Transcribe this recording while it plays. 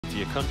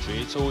your country,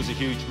 it's always a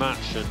huge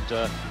match,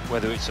 and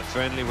whether it's a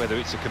friendly, whether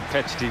it's a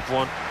competitive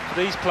one, for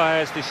these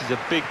players, this is a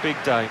big,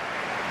 big day.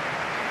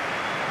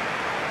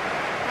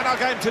 And our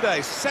game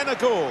today,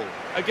 Senegal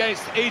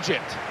against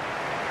Egypt.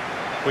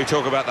 We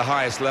talk about the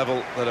highest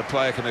level that a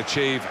player can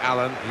achieve.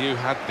 Alan, you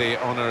had the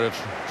honour of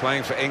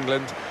playing for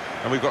England,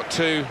 and we've got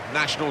two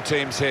national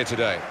teams here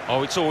today.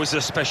 Oh, it's always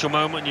a special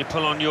moment. You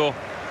pull on your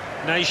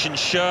nation's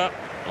shirt,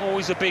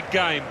 always a big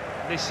game.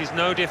 This is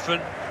no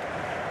different.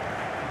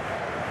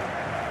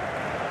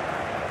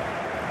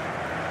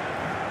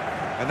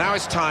 And now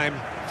it's time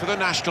for the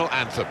national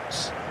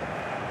anthems.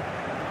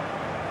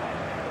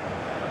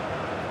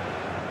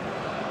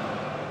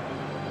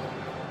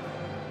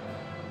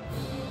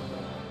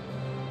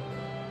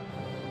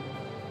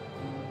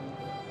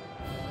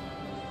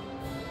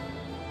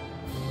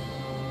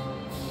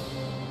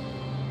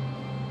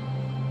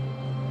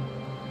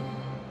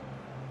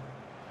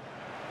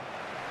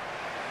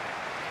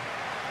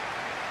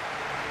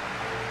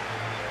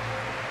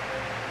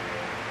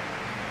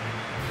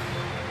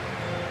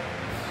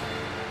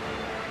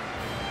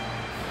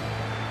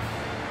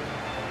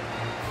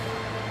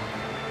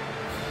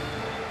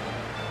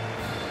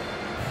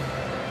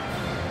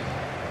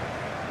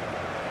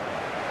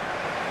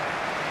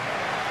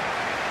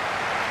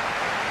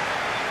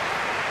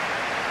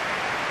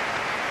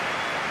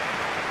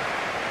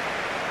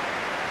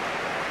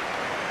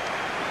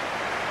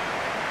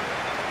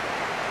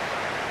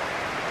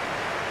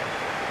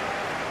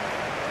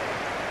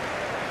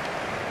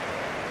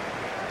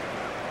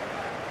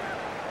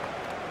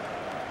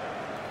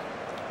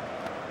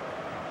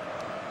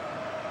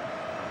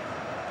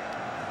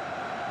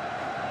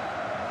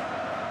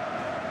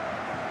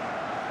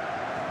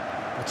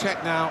 A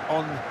check now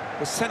on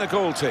the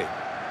Senegal team.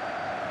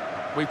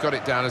 We've got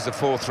it down as a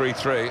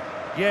 4-3-3.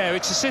 Yeah,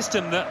 it's a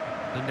system that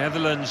the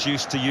Netherlands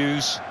used to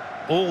use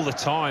all the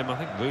time. I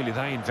think really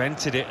they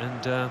invented it,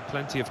 and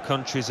plenty of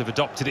countries have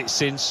adopted it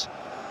since.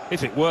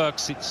 If it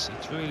works, it's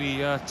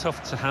really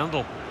tough to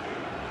handle.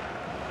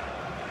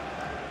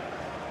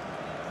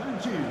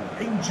 Thank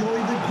you. Enjoy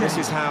the game. This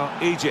is how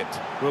Egypt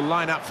will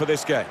line up for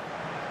this game.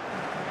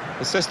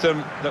 The system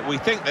that we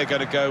think they're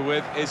going to go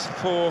with is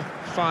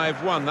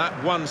 4-5-1. That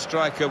one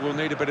striker will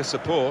need a bit of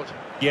support.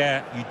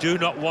 Yeah, you do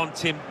not want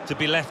him to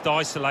be left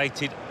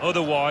isolated,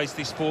 otherwise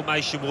this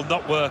formation will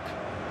not work.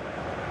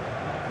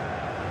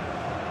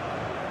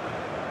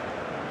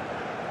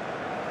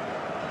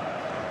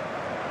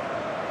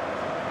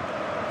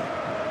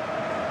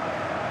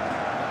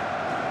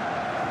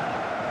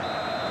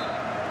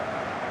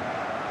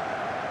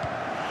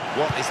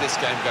 What is this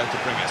game going to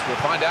bring us? We'll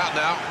find out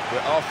now. We're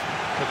off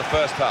to the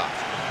first half.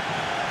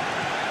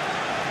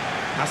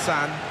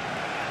 Hassan.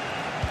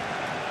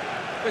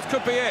 This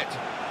could be it.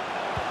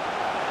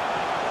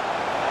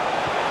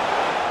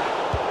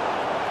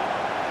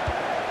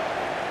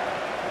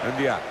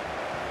 India.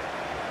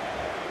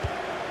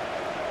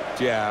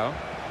 Diao.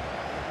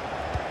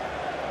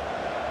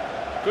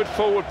 Good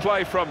forward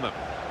play from them.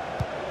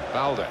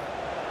 Balde.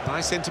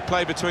 Nice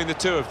interplay between the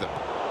two of them.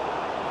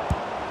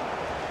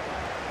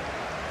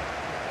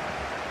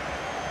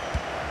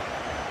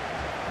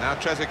 Now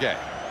Trezeguet.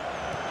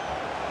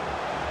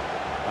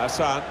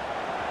 Hassan.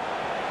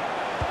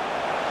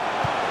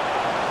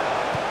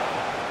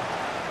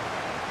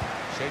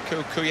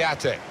 Sekou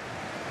Kouyaté.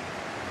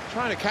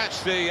 Trying to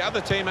catch the other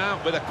team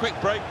out with a quick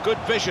break, good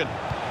vision.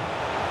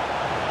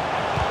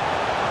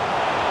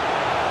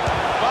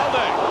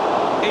 Balde.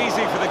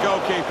 Easy for the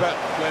goalkeeper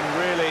when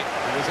really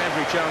there was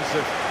every chance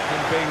of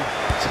him being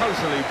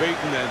totally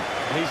beaten, and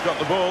he's got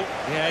the ball.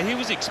 Yeah, he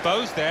was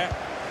exposed there,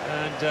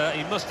 and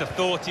he must have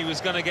thought he was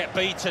going to get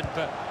beaten,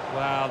 but,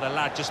 wow, the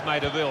lad just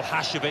made a real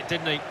hash of it,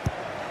 didn't he?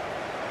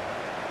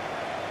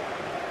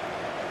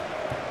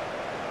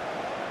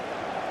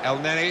 El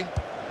Neni.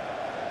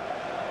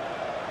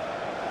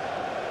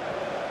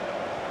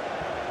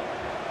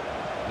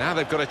 Now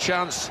they've got a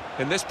chance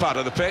in this part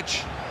of the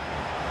pitch.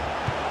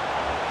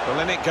 Well,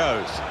 in it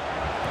goes.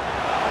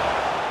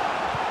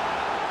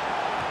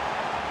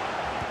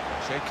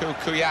 Sekou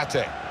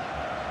Kouyaté.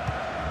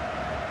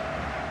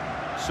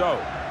 So,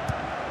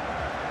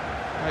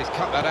 he's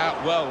cut that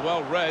out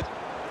well read.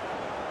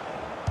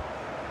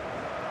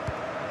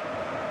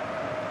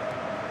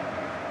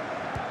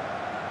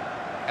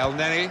 El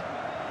Neni.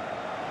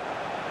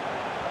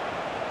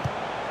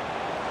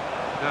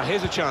 Now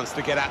here's a chance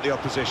to get at the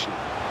opposition.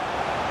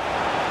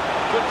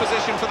 Good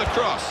position for the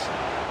cross.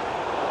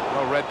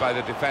 Well read by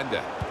the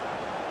defender.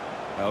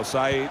 El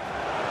Said.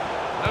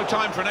 No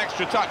time for an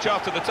extra touch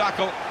after the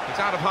tackle. It's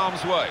out of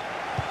harm's way.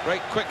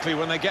 Break quickly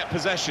when they get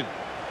possession.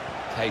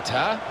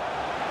 Keita.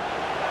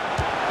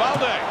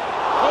 Balde.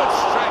 Good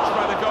stretch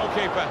by the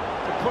goalkeeper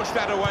to push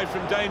that away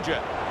from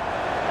danger.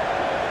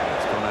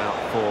 It's gone out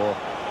for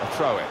a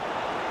throw-in.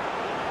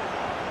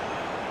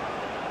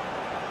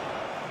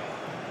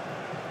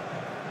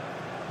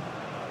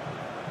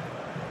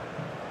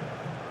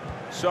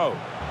 So,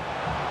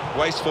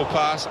 wasteful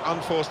pass,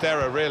 unforced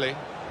error, really.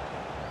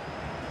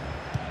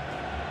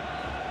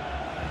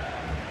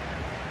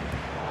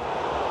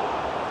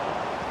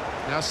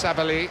 Now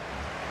Sabali.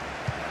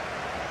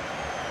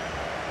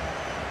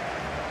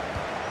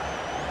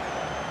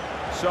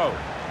 So,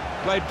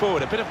 played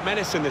forward, a bit of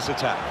menace in this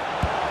attack.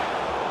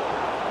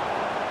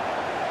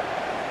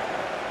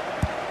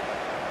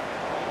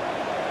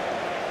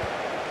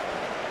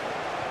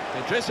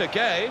 Idrissa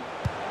Gueye.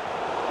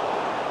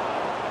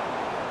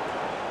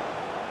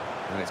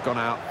 And it's gone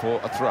out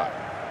for a throw.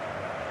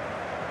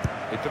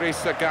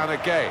 Idrissa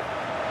Gueye.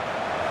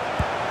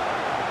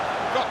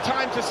 Got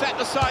time to set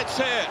the sights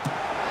here.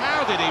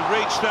 How did he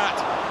reach that?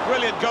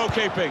 Brilliant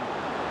goalkeeping.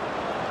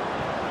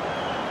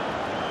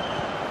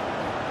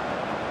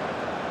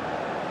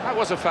 That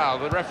was a foul.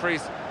 The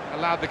referee's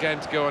allowed the game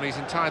to go on. He's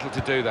entitled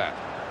to do that.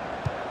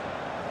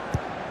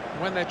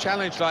 When they're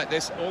challenged like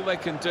this, all they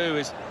can do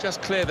is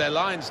just clear their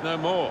lines, no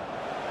more.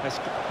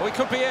 Oh, he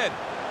could be in.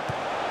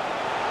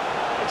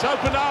 It's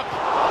opened up.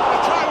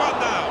 They'll try one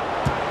now.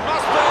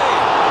 Must be.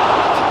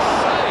 That's a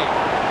save.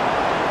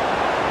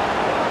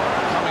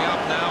 Coming up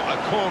now, a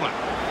corner.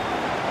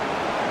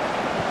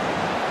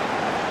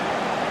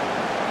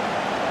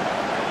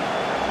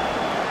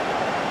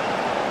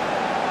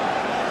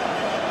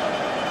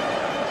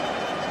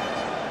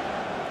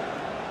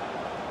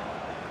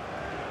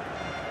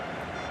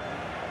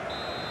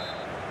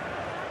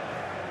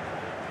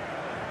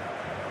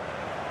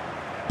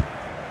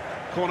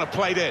 Corner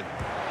played in.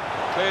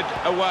 Cleared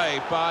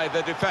away by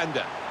the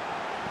defender.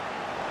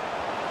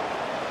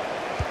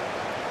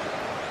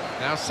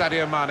 Now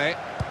Sadio Mane.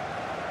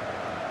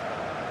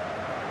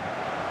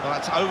 Well,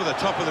 that's over the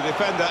top of the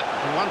defender,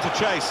 and one to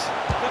chase.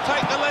 He'll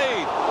take the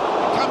lead.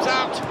 It comes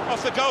out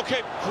off the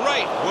goalkeeper.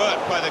 Great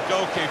work by the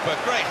goalkeeper,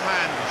 great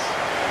hands.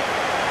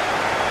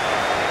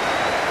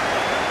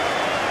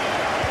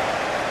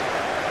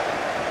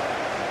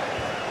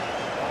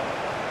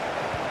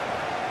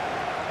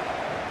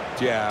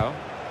 Diao.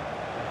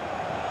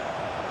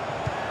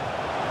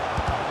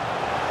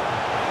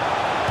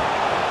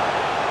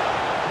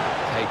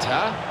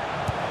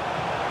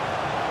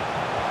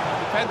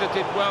 Defender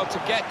did well to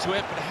get to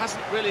it, but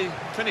hasn't really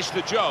finished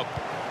the job.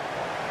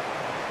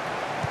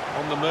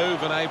 On the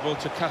move and able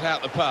to cut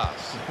out the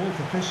pass. The fourth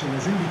official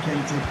has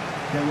indicated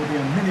there will be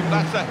a minimum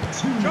That's of it.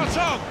 2 Shot minutes.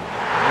 on!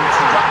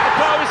 Struck the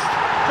post!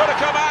 Could have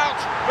come out,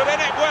 but in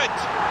it went!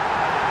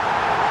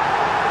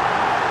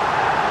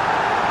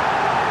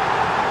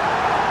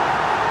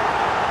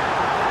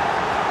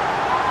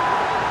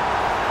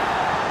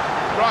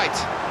 Right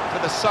to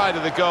the side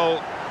of the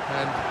goal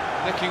and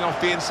nicking off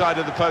the inside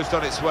of the post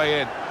on its way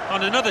in.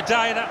 On another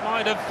day, that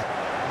might have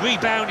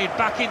rebounded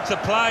back into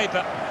play,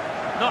 but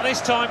not this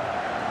time.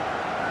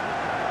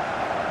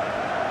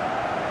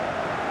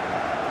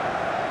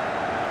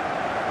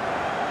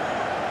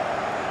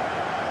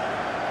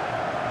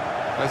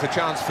 There's a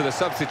chance for the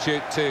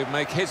substitute to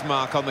make his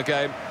mark on the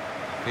game.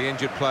 The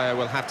injured player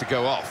will have to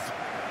go off.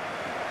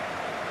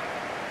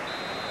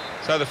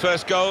 So the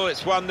first goal,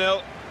 it's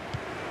 1-0.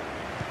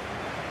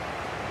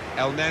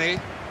 El Neni.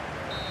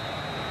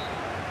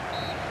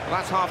 Well,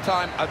 that's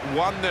half-time at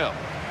 1-0.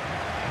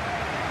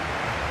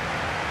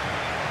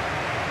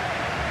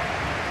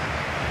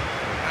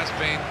 Has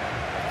been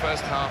the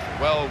first half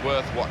well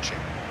worth watching.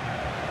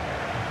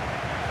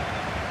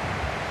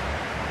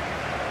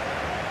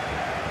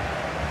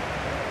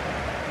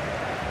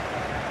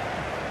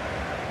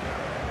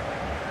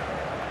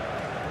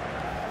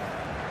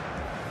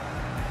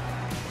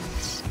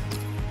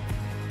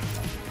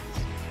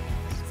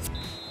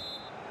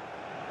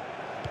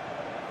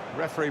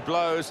 Referee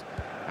blows,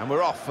 and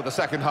we're off for the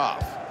second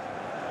half.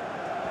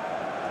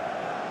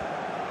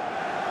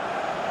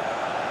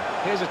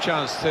 Here's a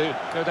chance to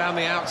go down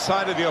the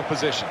outside of the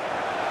opposition.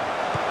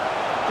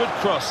 Good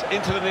cross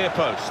into the near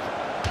post.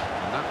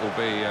 And that will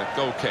be a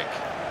goal kick.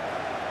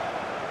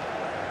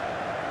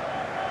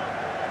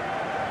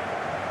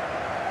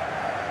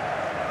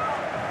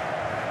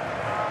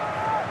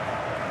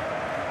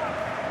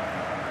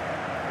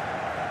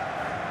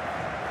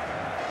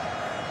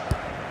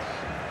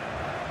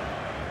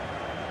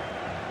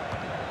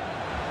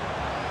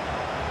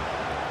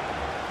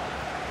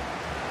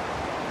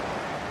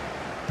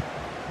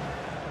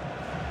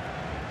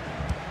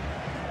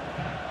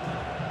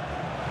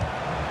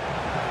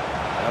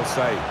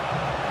 Save.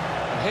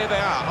 And here they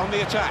are on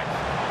the attack.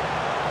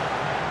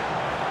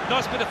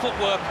 Nice bit of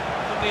footwork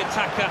from the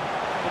attacker,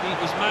 but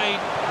it was made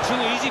too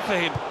easy for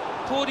him.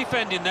 Poor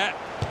defending there.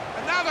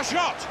 And now the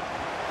shot!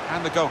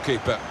 And the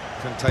goalkeeper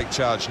can take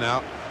charge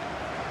now.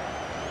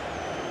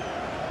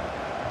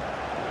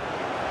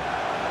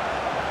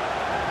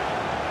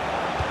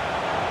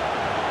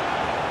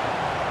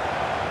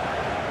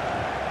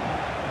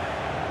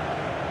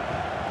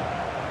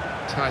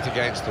 Tight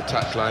against the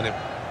touchline.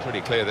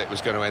 Pretty clear that it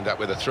was going to end up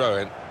with a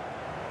throw-in.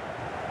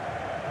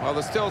 Well,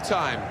 there's still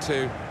time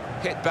to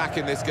hit back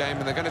in this game,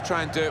 and they're going to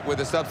try and do it with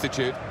a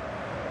substitute.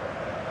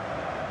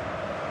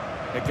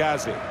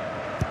 Hegazi.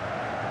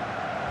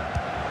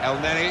 El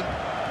Neni.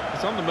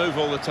 He's on the move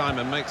all the time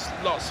and makes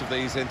lots of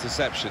these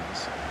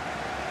interceptions.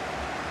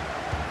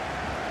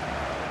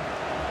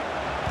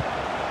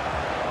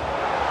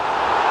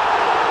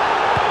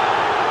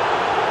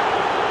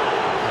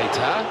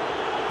 Keita.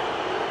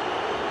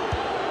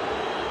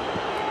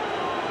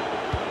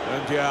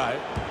 Ndiaye.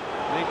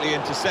 Neatly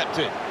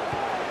intercepted.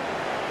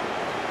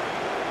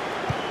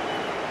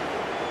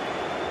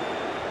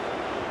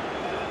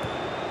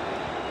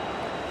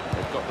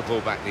 They've got the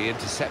ball back. The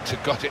interceptor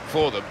got it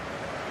for them.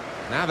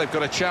 Now they've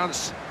got a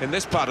chance in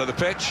this part of the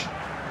pitch.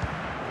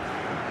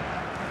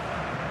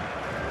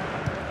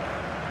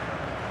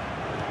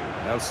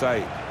 El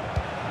Said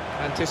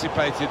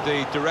anticipated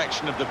the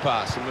direction of the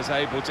pass and was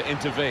able to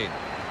intervene.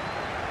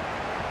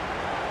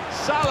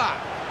 Salah!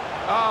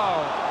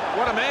 Oh,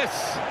 what a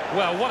miss!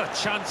 Well, what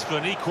a chance for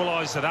an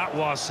equaliser that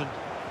was, and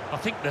I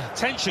think the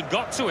tension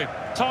got to him,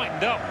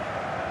 tightened up.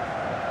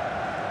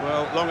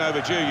 Well, long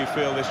overdue, you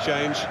feel, this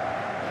change.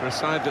 For a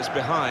side that's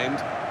behind,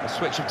 a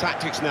switch of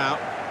tactics now.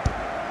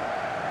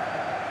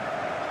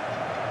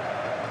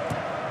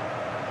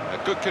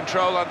 A good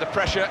control under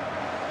pressure.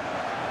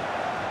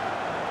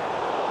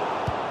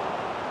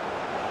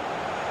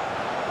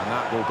 And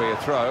that will be a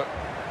throw.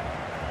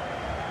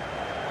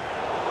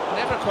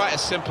 Never quite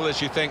as simple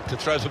as you think to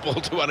throw the ball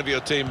to one of your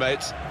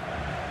teammates.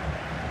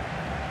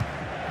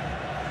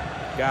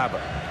 Gabba.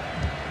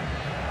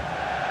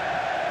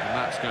 And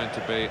that's going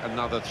to be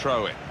another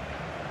throw-in.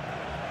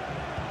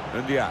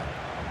 Ndiaye.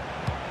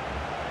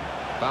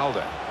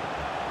 Balde.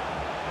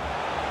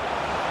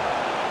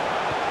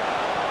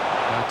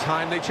 A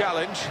timely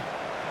challenge.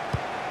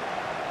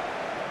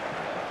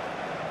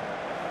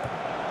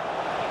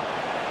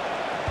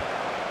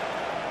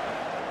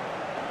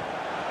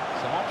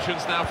 Some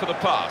options now for the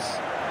pass.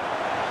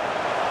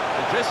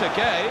 Idrissa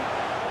Gueye,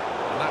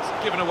 and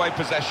that's given away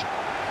possession.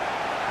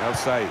 El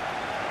Said.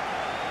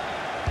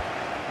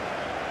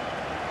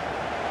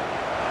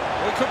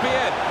 We could be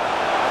in.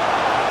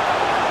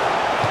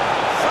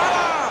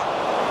 Salah!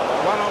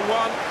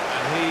 One-on-one,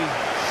 and he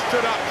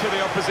stood up to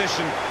the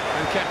opposition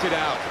and kept it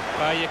out.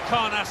 Well, you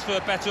can't ask for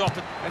a better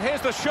opportunity. And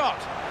here's the shot.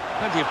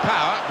 Plenty of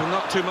power, but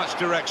not too much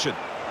direction.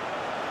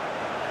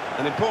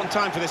 An important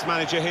time for this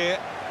manager here,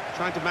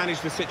 trying to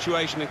manage the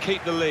situation and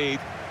keep the lead,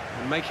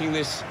 and making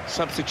this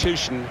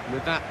substitution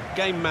with that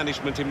game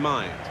management in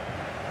mind.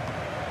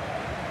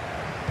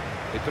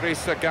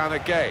 Idrissa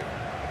Gueye.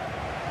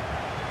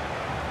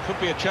 Could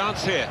be a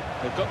chance here.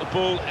 They've got the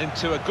ball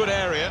into a good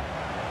area.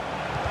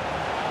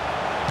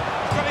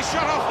 He's got his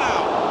shot off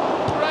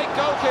now. Great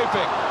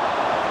goalkeeping.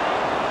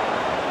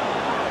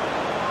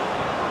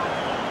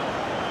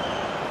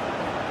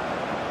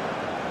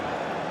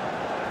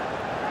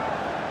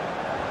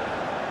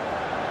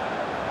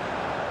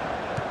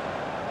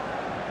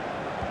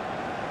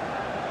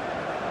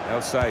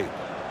 El Said.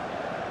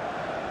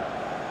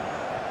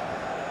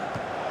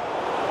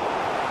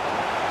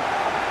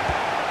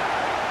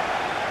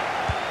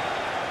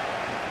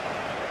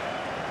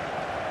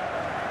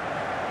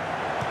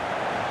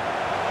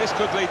 This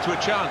could lead to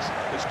a chance.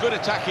 It's good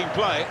attacking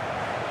play.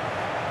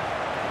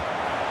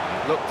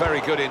 Looked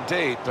very good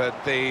indeed, but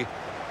the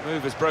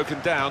move has broken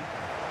down.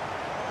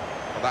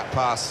 Well, that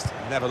pass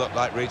never looked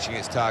like reaching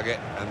its target,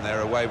 and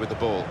they're away with the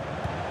ball.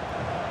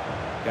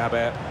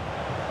 Gabba.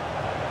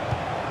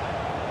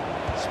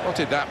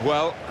 Spotted that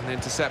well and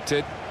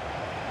intercepted.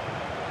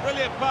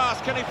 Brilliant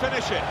pass, can he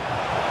finish it?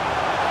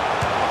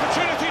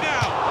 Opportunity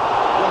now!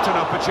 What an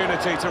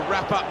opportunity to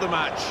wrap up the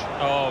match.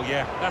 Oh,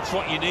 yeah, that's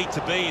what you need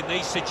to be in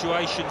these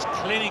situations.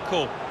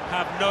 Clinical,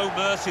 have no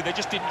mercy. They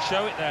just didn't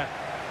show it there.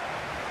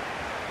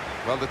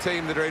 Well, the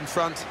team that are in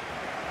front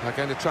are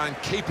going to try and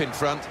keep in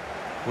front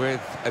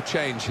with a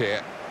change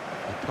here.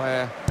 A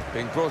player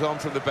being brought on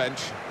from the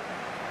bench.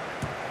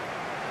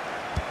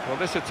 Well,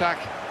 this attack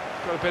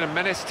has got a bit of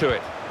menace to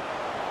it.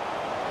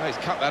 Well, he's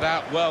cut that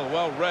out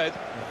well read.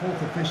 The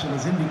fourth official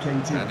has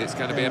indicated. And it's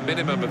going to be a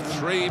minimum of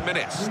 3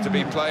 minutes to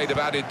be played of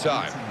added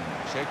time.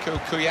 Sekou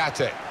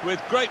Kouyaté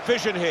with great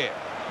vision here.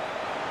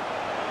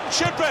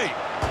 Should be!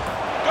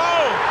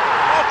 Goal!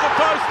 Off the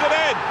post and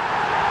in!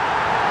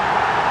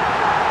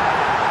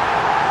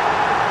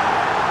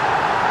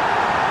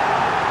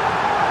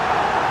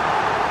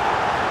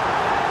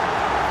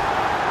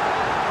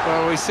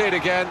 Well, we see it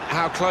again,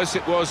 how close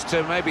it was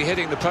to maybe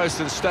hitting the post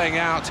and staying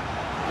out.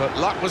 But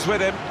luck was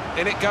with him.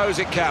 In it goes,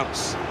 it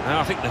counts.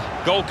 Now, I think the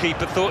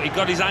goalkeeper thought he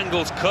got his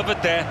angles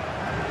covered there,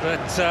 but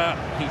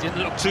he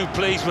didn't look too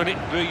pleased when it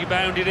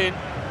rebounded in.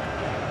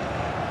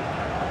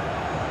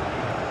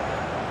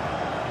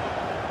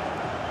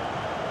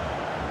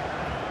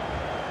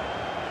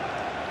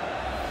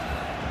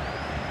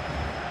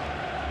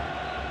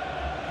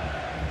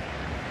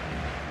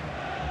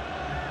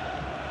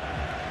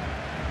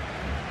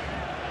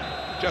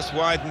 Just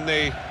widen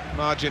the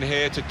margin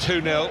here to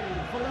 2-0.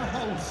 For the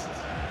host,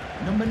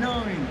 number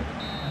 9,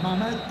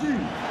 Mamadou.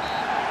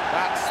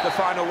 That's the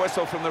final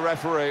whistle from the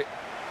referee.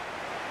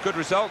 Good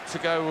result to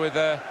go with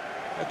a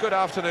good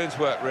afternoon's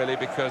work, really,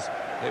 because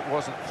it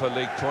wasn't for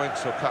league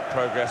points or cup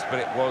progress, but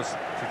it was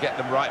to get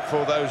them right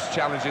for those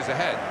challenges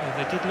ahead.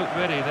 Yeah, they did look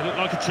ready. They looked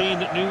like a team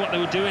that knew what they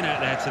were doing out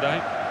there today.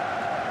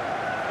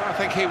 Well, I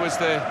think he was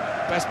the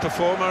best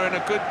performer in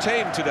a good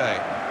team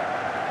today.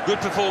 Good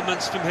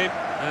performance from him.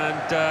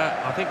 and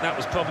I think that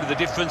was probably the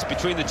difference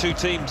between the two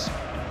teams.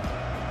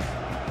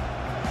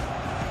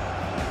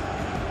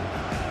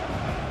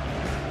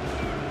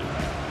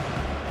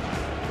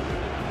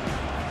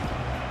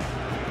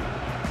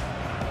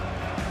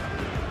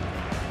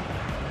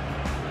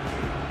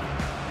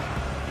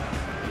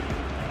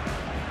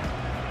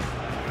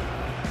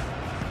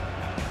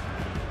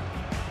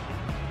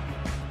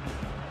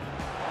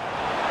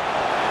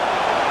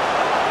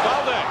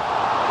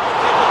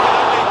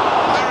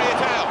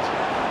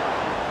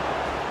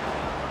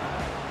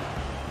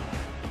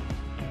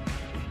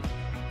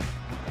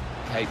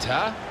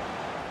 Keita.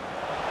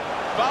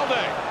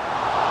 Balde.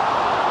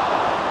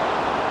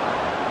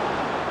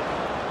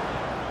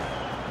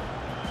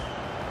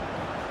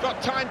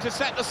 Got time to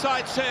set the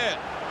sights here.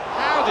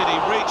 How did he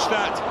reach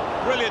that?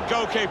 Brilliant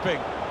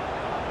goalkeeping.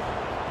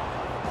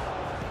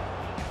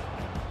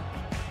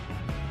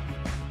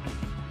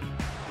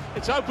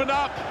 It's opened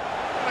up.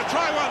 Gonna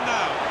try one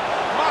now.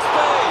 Must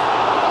be.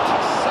 What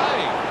a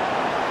save.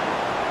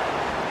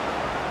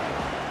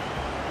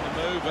 The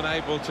move and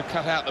able to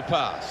cut out the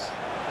pass.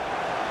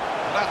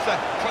 That's a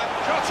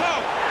shot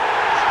out.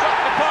 Struck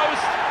the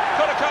post.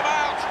 Could have come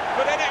out,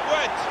 but in it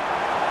went.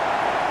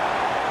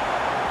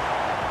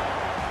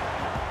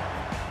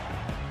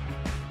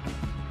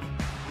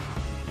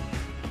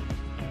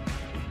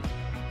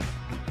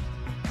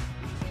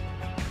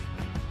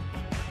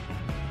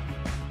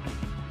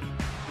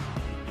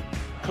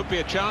 Could be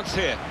a chance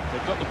here.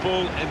 They've got the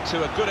ball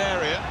into a good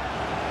area.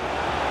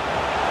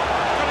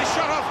 Got his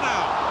shot off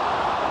now.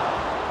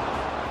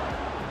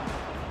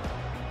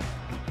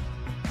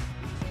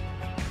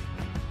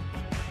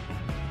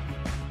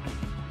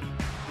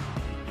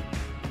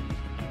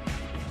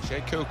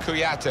 Sheku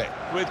Kouyaté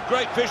with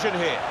great vision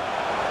here.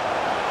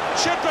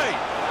 Should be.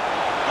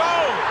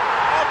 Goal!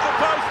 Off the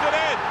post and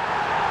in.